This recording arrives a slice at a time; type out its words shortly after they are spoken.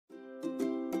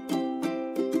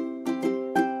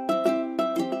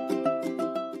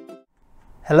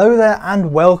Hello there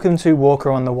and welcome to Walker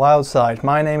on the Wild Side.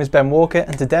 My name is Ben Walker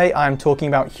and today I'm talking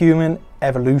about human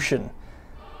evolution.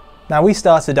 Now we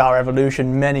started our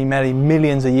evolution many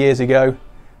millions of years ago,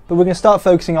 but we're going to start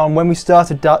focusing on when we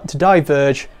started to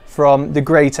diverge from the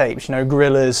great apes, you know,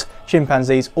 gorillas,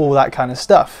 chimpanzees, all that kind of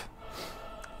stuff.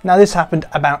 Now this happened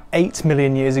about 8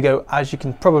 million years ago, as you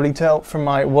can probably tell from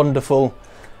my wonderful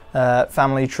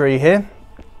family tree here.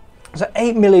 So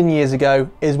 8 million years ago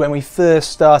is when we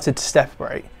first started to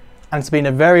separate, and it's been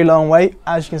a very long way,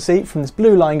 as you can see, from this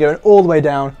blue line going all the way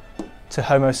down to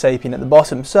Homo sapien at the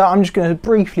bottom. So I'm just going to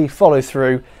briefly follow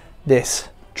through this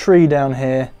tree down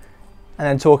here and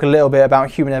then talk a little bit about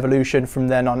human evolution from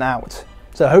then on out.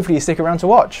 So hopefully you stick around to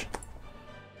watch.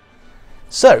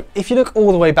 So if you look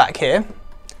all the way back here,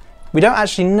 we don't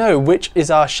actually know which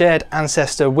is our shared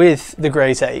ancestor with the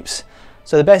great apes.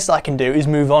 So the best I can do is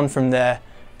move on from there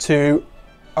to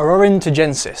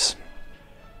Intergensis.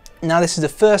 Now this is the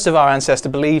first of our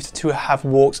ancestors believed to have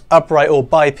walked upright or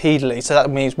bipedally, so that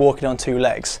means walking on two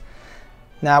legs.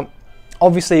 Now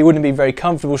obviously it wouldn't be very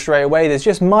comfortable straight away, there's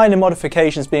just minor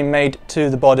modifications being made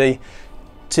to the body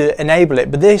to enable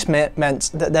it, but this meant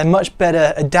that they're much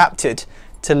better adapted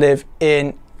to live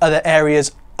in other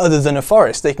areas other than a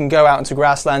forest. They can go out into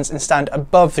grasslands and stand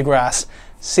above the grass,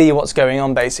 see what's going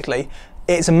on basically.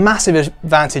 It's a massive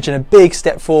advantage and a big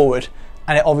step forward,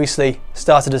 and it obviously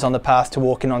started us on the path to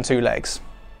walking on two legs.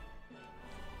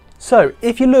 So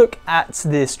if you look at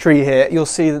this tree here, you'll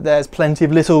see that there's plenty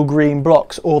of little green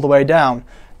blocks all the way down.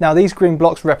 Now these green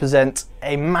blocks represent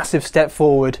a massive step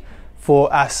forward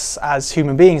for us as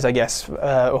human beings, I guess,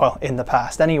 well, in the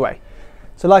past anyway.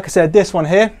 So like I said, this one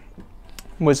here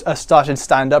was us starting to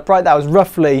stand upright. That was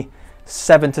roughly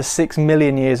 7 to 6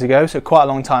 million years ago, so quite a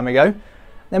long time ago.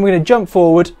 Then we're going to jump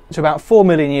forward to about 4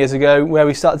 million years ago, where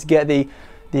we started to get the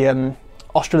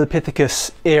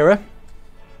Australopithecus era,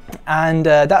 and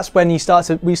that's when we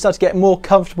started to get more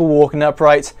comfortable walking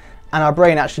upright, and our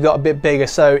brain actually got a bit bigger.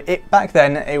 So back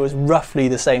then it was roughly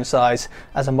the same size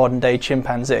as a modern day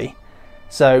chimpanzee,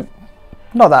 so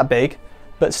not that big,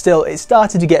 but still it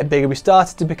started to get bigger. We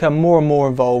started to become more and more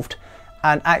involved,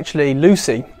 and actually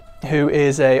Lucy, who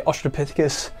is a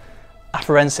Australopithecus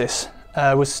afarensis,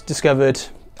 was discovered,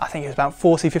 I think it was about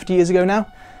 40-50 years ago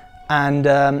now,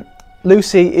 and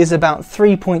Lucy is about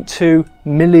 3.2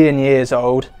 million years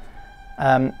old,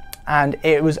 and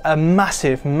it was a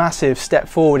massive step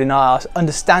forward in our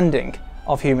understanding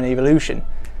of human evolution,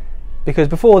 because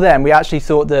before then we actually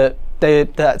thought that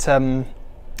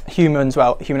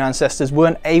human ancestors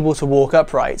weren't able to walk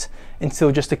upright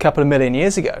until just a couple of million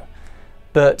years ago.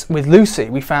 But with Lucy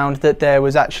we found that there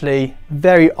was actually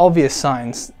very obvious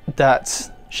signs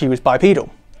that she was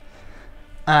bipedal,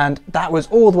 and that was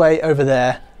all the way over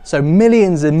there, so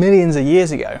millions and millions of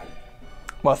years ago,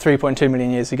 well 3.2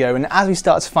 million years ago. And as we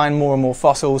started to find more and more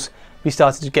fossils, we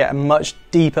started to get a much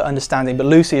deeper understanding. But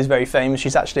Lucy is very famous.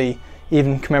 She's actually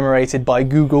even commemorated by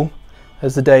Google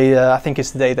as the day, I think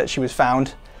it's the day that she was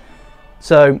found.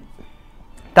 So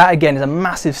that again is a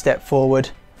massive step forward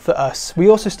for us. We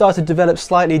also started to develop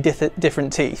slightly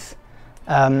different teeth,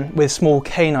 with small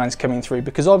canines coming through,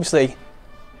 because obviously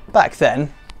back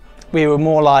then we were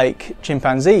more like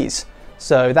chimpanzees,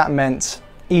 so that meant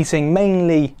eating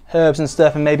mainly herbs and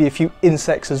stuff, and maybe a few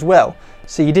insects as well,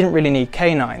 so you didn't really need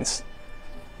canines.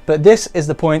 But this is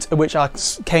the point at which our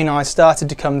canines started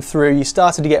to come through. You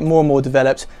started to get more and more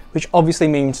developed, which obviously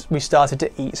means we started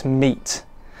to eat meat,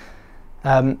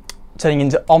 turning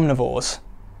into omnivores.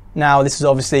 Now this is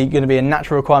obviously going to be a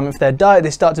natural requirement for their diet. They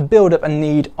start to build up a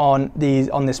need on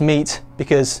this meat,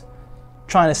 because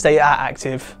trying to stay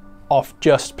active off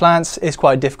just plants is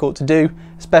quite difficult to do,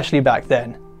 especially back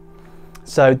then.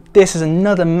 So this is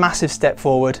another massive step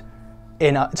forward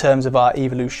in terms of our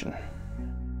evolution.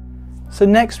 So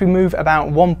next we move about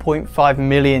 1.5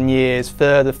 million years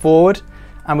further forward,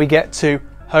 and we get to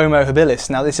Homo habilis.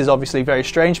 Now this is obviously very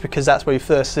strange, because that's where you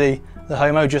first see the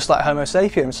Homo, just like Homo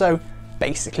sapien. So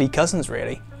basically cousins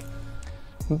really.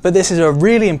 But this is a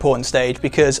really important stage,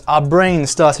 because our brain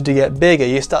started to get bigger.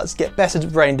 You start to get better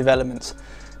brain development.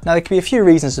 Now there could be a few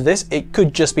reasons for this. It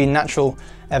could just be natural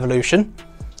evolution,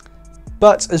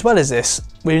 but as well as this,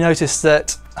 we noticed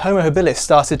that Homo habilis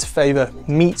started to favour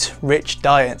meat-rich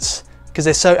diets, because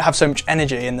they have so much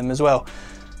energy in them as well.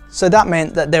 So that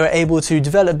meant that they were able to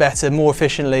develop better, more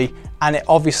efficiently, and it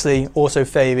obviously also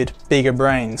favoured bigger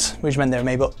brains, which meant they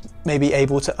were maybe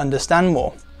able to understand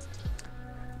more.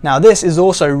 Now this is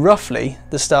also roughly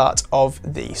the start of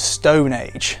the Stone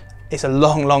Age. It's a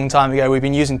long time ago. We've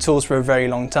been using tools for a very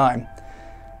long time.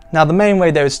 Now the main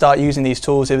way they would start using these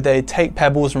tools is they'd take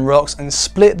pebbles and rocks and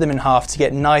split them in half to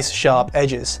get nice sharp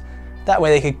edges. That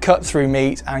way they could cut through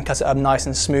meat and cut it up nice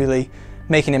and smoothly,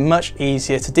 making it much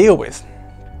easier to deal with.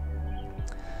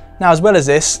 Now, as well as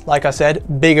this, like I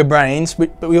said, bigger brains,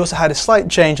 but we also had a slight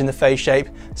change in the face shape,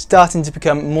 starting to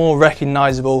become more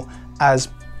recognizable as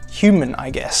human, I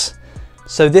guess.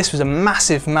 So this was a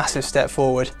massive, massive step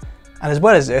forward. And as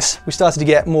well as this, we started to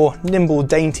get more nimble,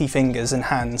 dainty fingers and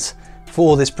hands for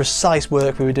all this precise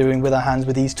work we were doing with our hands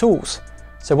with these tools.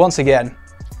 So once again,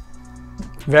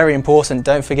 very important,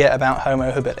 don't forget about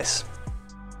Homo habilis.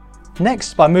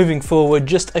 Next, by moving forward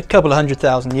just a couple of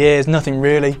 100,000 years, nothing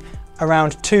really,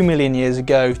 around 2 million years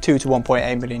ago, 2 to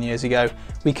 1.8 million years ago,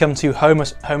 we come to Homo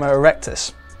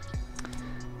erectus.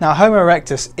 Now, Homo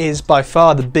erectus is by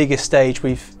far the biggest stage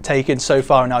we've taken so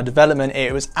far in our development.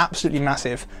 It was absolutely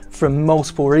massive for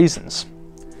multiple reasons.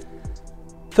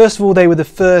 First of all, they were the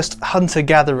first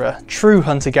hunter-gatherer, true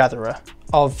hunter-gatherer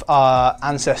of our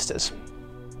ancestors.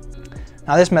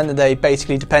 Now, this meant that they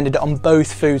basically depended on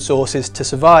both food sources to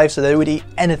survive, so they would eat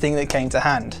anything that came to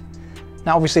hand.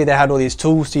 Now, obviously they had all these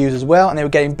tools to use as well, and they were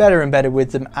getting better and better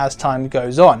with them as time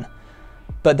goes on.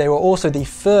 But they were also the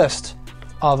first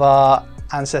of our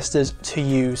ancestors to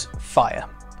use fire,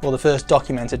 or the first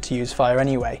documented to use fire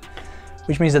anyway,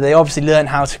 which means that they obviously learned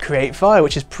how to create fire,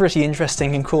 which is pretty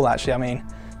interesting and cool actually. I mean,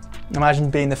 imagine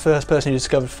being the first person who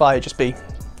discovered fire. It'd just be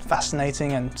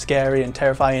fascinating and scary and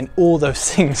terrifying and all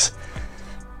those things.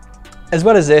 As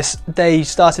well as this, they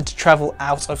started to travel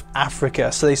out of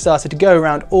Africa. So they started to go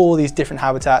around all these different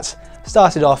habitats.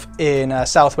 Started off in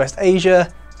Southwest Asia,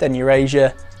 then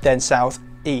Eurasia, then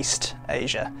Southeast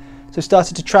Asia. So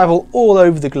started to travel all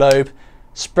over the globe,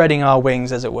 spreading our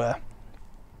wings as it were.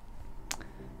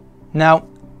 Now,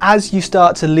 as you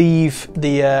start to leave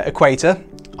the equator,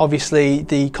 obviously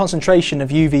the concentration of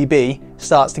UVB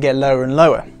starts to get lower and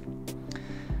lower.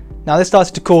 Now, this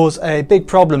started to cause a big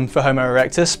problem for Homo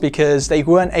erectus because they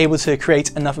weren't able to create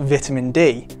enough vitamin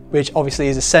D, which obviously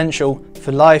is essential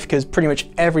for life because pretty much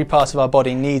every part of our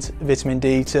body needs vitamin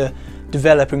D to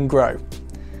develop and grow.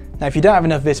 Now, if you don't have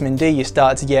enough vitamin D, you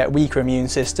start to get weaker immune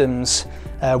systems,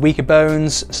 weaker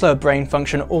bones, slower brain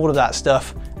function, all of that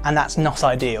stuff, and that's not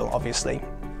ideal, obviously.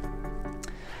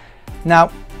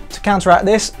 Now, to counteract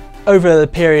this, over the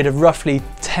period of roughly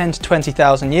 10 to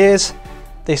 20,000 years,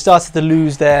 they started to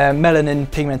lose their melanin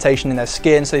pigmentation in their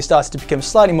skin, so they started to become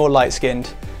slightly more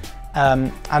light-skinned,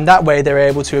 and that way they were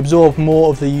able to absorb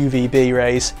more of the UVB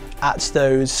rays at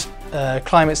those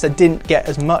climates that didn't get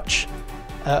as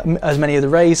many of the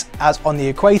rays as on the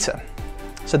equator.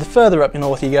 So the further up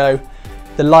north you go,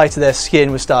 the lighter their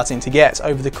skin was starting to get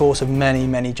over the course of many,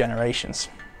 many generations.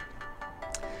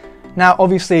 Now,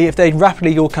 obviously, if they'd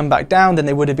rapidly all come back down, then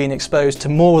they would have been exposed to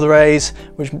more of the rays,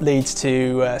 which leads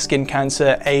to skin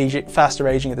cancer, faster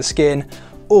aging of the skin,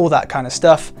 all that kind of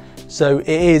stuff. So it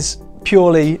is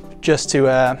purely just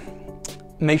to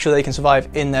make sure they can survive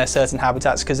in their certain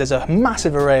habitats, because there's a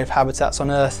massive array of habitats on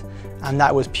Earth, and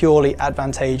that was purely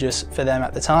advantageous for them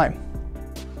at the time.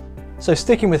 So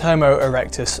sticking with Homo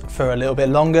erectus for a little bit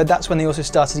longer, that's when they also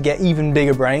started to get even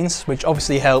bigger brains, which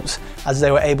obviously helped as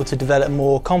they were able to develop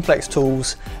more complex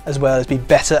tools as well as be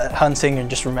better at hunting and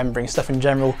just remembering stuff in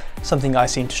general, something I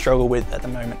seem to struggle with at the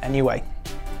moment anyway.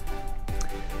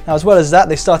 Now, as well as that,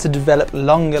 they started to develop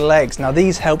longer legs. Now,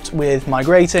 these helped with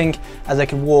migrating as they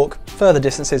could walk further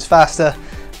distances faster,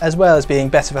 as well as being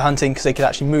better for hunting because they could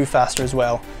actually move faster as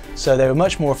well. So they were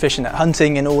much more efficient at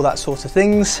hunting and all that sort of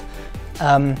things.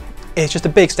 It's just a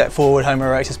big step forward, Homo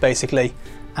erectus basically,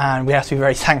 and we have to be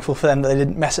very thankful for them that they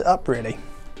didn't mess it up really.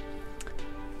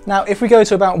 Now, if we go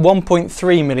to about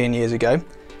 1.3 million years ago,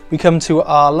 we come to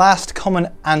our last common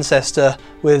ancestor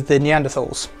with the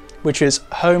Neanderthals, which is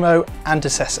Homo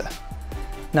antecessor.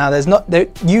 Now, there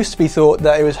used to be thought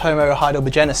that it was Homo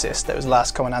heidelbergensis that was the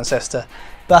last common ancestor,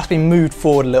 but that's been moved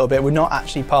forward a little bit. We're not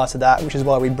actually part of that, which is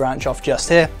why we branch off just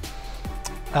here.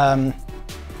 But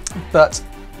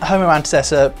Homo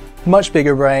antecessor, much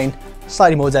bigger brain,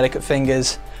 slightly more delicate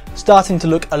fingers, starting to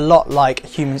look a lot like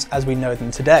humans as we know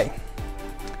them today.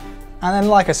 And then,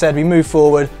 like I said, we move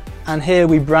forward, and here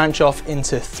we branch off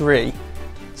into three.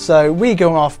 So we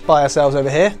go off by ourselves over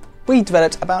here. We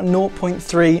developed about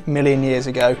 0.3 million years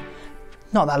ago.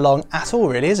 Not that long at all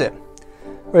really, is it?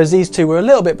 Whereas these two were a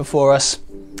little bit before us,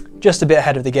 just a bit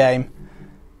ahead of the game.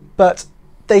 But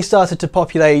they started to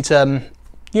populate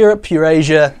Europe,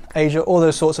 Eurasia, Asia, all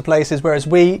those sorts of places, whereas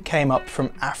we came up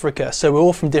from Africa. So we're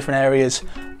all from different areas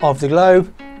of the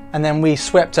globe, and then we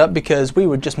swept up because we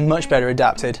were just much better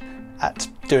adapted at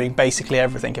doing basically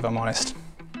everything, if I'm honest.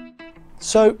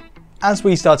 So as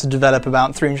we started to develop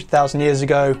about 300,000 years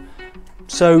ago,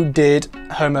 so did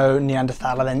Homo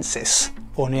neanderthalensis,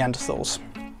 or Neanderthals.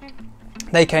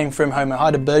 They came from Homo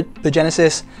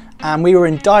Heidelbergensis, and we were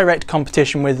in direct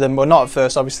competition with them. Well, not at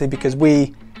first, obviously, because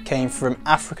we came from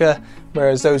Africa,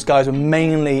 whereas those guys were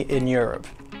mainly in Europe.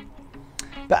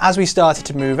 But as we started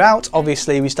to move out,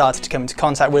 obviously we started to come into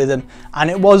contact with them, and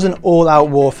it wasn't all-out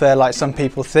warfare like some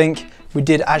people think. We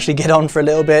did actually get on for a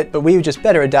little bit, but we were just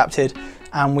better adapted,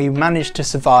 and we managed to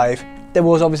survive. There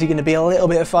was obviously going to be a little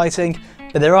bit of fighting,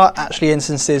 but there are actually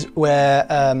instances where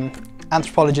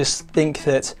anthropologists think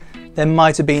that there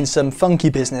might have been some funky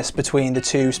business between the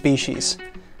two species.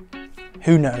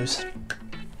 Who knows?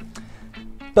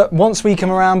 But once we come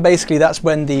around, basically that's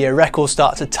when the records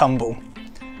start to tumble.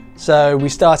 So we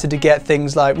started to get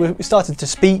things like, we started to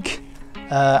speak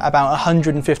about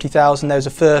 150,000. There was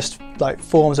the first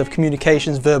forms of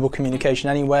communications, verbal communication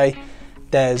anyway.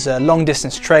 There's long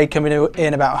distance trade coming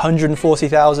in, about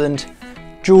 140,000.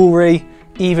 Jewellery,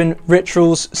 even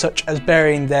rituals such as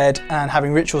burying dead and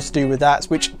having rituals to do with that,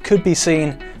 which could be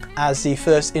seen as the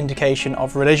first indication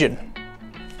of religion.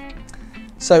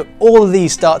 So all of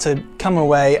these start to come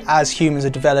away as humans are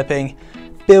developing,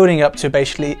 building up to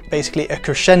basically a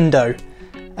crescendo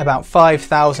about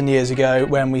 5,000 years ago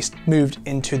when we moved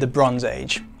into the Bronze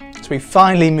Age. So we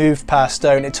finally moved past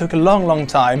stone. It took a long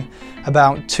time,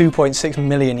 about 2.6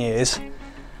 million years,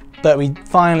 but we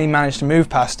finally managed to move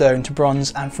past stone to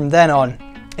bronze, and from then on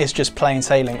it's just plain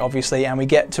sailing, obviously, and we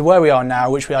get to where we are now,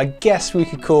 which I guess we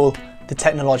could call the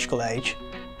technological age.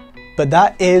 But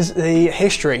that is the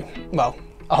history, well,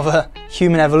 of a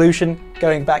human evolution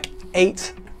going back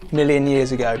 8 million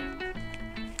years ago.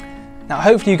 Now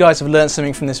hopefully you guys have learned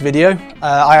something from this video.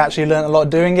 I actually learned a lot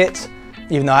doing it,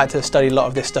 even though I had to study a lot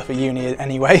of this stuff at uni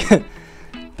anyway.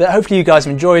 But hopefully you guys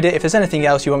have enjoyed it. If there's anything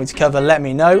else you want me to cover, let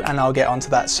me know and I'll get onto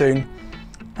that soon.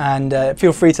 And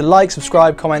feel free to like,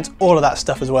 subscribe, comment, all of that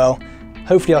stuff as well.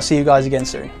 Hopefully I'll see you guys again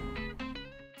soon.